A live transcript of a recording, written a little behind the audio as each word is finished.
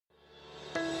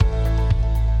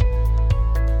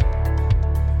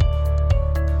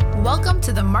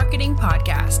Welcome to the Marketing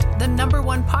Podcast, the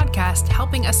 #1 podcast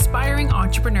helping aspiring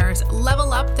entrepreneurs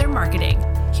level up their marketing.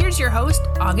 Here's your host,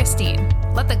 Augustine.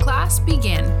 Let the class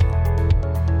begin.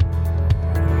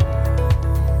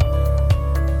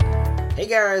 Hey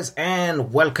guys,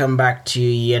 and welcome back to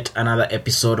yet another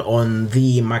episode on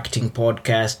the Marketing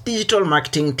Podcast, Digital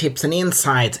Marketing Tips and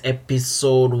Insights,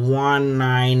 episode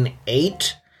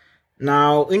 198.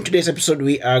 Now, in today's episode,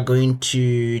 we are going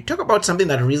to talk about something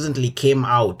that recently came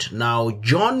out. Now,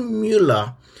 John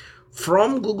Mueller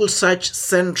from Google Search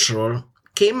Central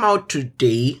came out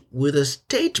today with a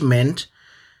statement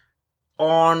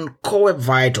on Core Web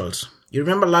Vitals. You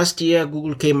remember last year,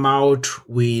 Google came out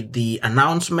with the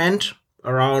announcement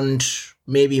around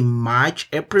maybe March,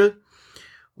 April,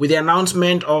 with the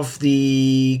announcement of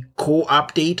the core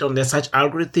update on their search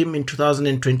algorithm in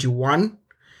 2021.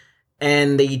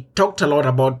 And they talked a lot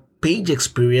about page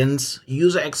experience,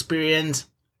 user experience,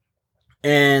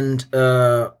 and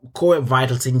Core Web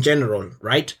Vitals in general,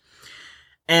 right?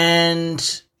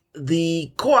 And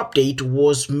the core update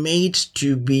was made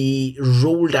to be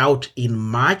rolled out in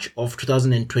March of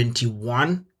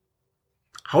 2021.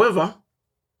 However,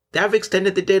 they have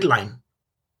extended the deadline.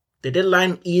 The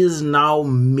deadline is now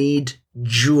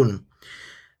mid-June.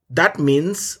 That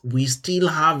means we still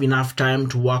have enough time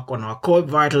to work on our Core Web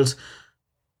Vitals.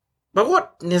 But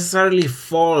what necessarily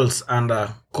falls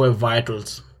under Core Web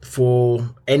Vitals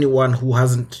for anyone who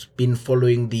hasn't been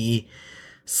following the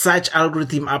search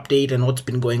algorithm update and what's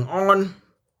been going on?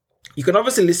 You can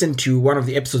obviously listen to one of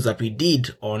the episodes that we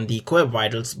did on the Core Web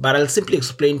Vitals, but I'll simply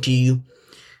explain to you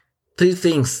three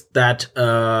things that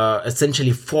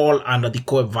essentially fall under the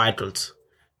Core Web Vitals.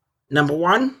 Number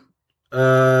one,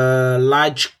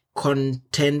 large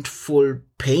contentful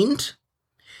paint.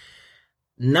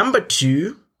 Number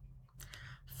two,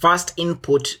 fast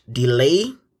input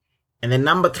delay. And then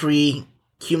number three,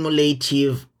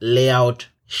 cumulative layout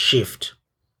shift.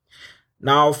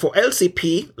 Now for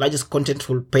LCP, largest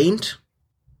contentful paint,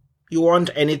 you want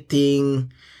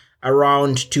anything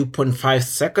around 2.5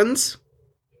 seconds.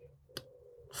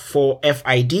 For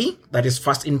FID, that is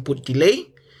fast input delay,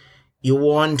 you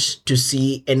want to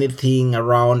see anything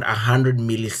around 100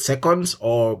 milliseconds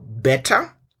or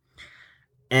better.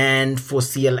 And for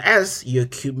CLS, your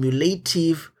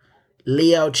cumulative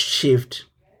layout shift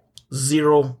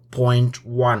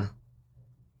 0.1.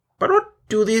 But what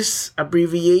do these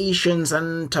abbreviations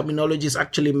and terminologies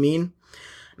actually mean?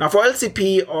 Now for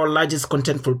LCP, or largest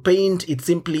contentful paint, it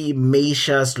simply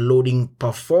measures loading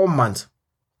performance.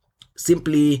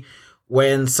 Simply,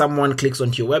 when someone clicks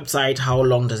onto your website, how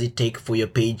long does it take for your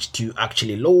page to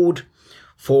actually load?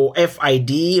 For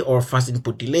FID, or fast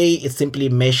input delay, it simply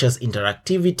measures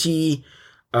interactivity,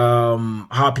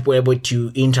 how people are able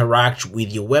to interact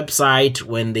with your website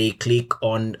when they click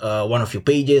on one of your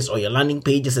pages or your landing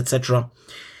pages, etc.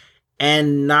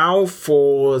 And now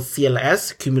for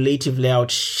CLS, cumulative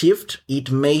layout shift,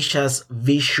 it measures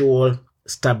visual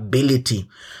stability.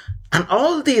 And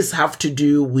all these have to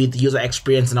do with user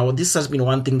experience. Now, this has been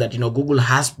one thing that, Google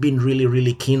has been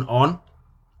really keen on.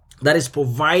 That is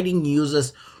providing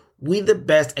users with the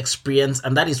best experience.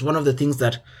 And that is one of the things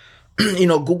that,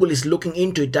 Google is looking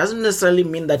into. It doesn't necessarily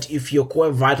mean that if your Core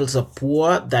Web Vitals are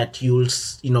poor, that you'll,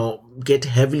 get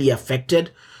heavily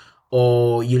affected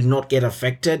or you'll not get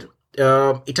affected.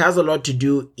 It has a lot to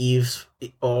do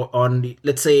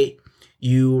let's say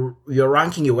you're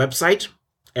ranking your website,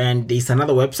 and there's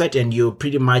another website and you're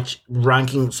pretty much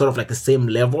ranking sort of like the same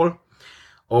level,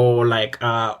 or like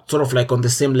sort of like on the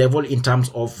same level in terms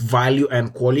of value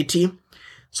and quality.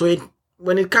 So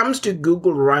when it comes to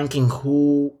Google ranking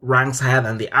who ranks higher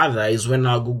than the other is when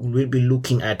Google will be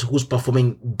looking at who's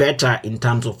performing better in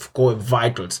terms of Core Web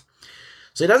Vitals.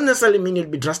 So it doesn't necessarily mean you'll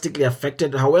be drastically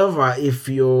affected. However, if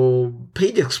your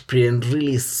page experience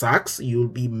really sucks, you'll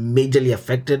be majorly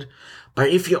affected. But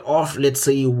if you're off, let's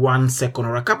say 1 second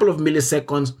or a couple of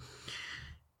milliseconds,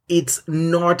 it's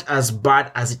not as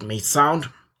bad as it may sound.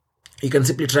 You can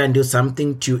simply try and do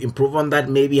something to improve on that.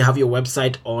 Maybe have your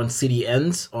website on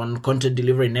CDNs, on Content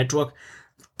Delivery Network.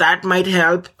 That might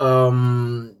help.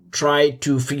 Try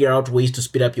to figure out ways to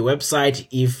speed up your website.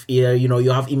 If you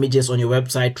have images on your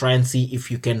website, try and see if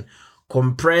you can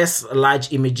compress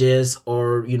large images,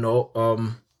 or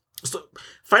so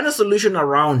find a solution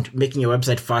around making your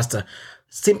website faster.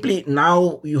 Simply,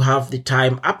 now you have the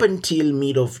time up until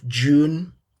mid of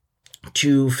June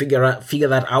to figure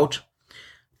that out.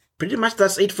 Pretty much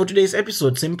that's it for today's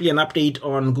episode. Simply an update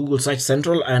on Google Search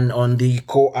Central and on the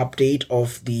core update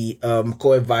of the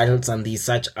Core Web Vitals and the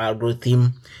search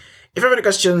algorithm If you have any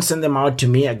questions, send them out to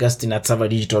me, Augustine at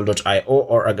savadigital.io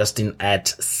or Augustine at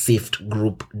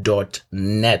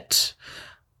siftgroup.net.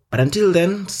 But until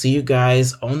then, see you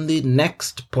guys on the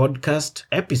next podcast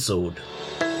episode.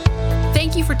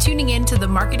 Thank you for tuning in to the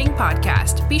Marketing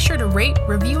Podcast. Be sure to rate,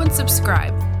 review, and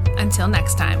subscribe. Until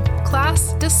next time,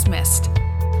 class dismissed.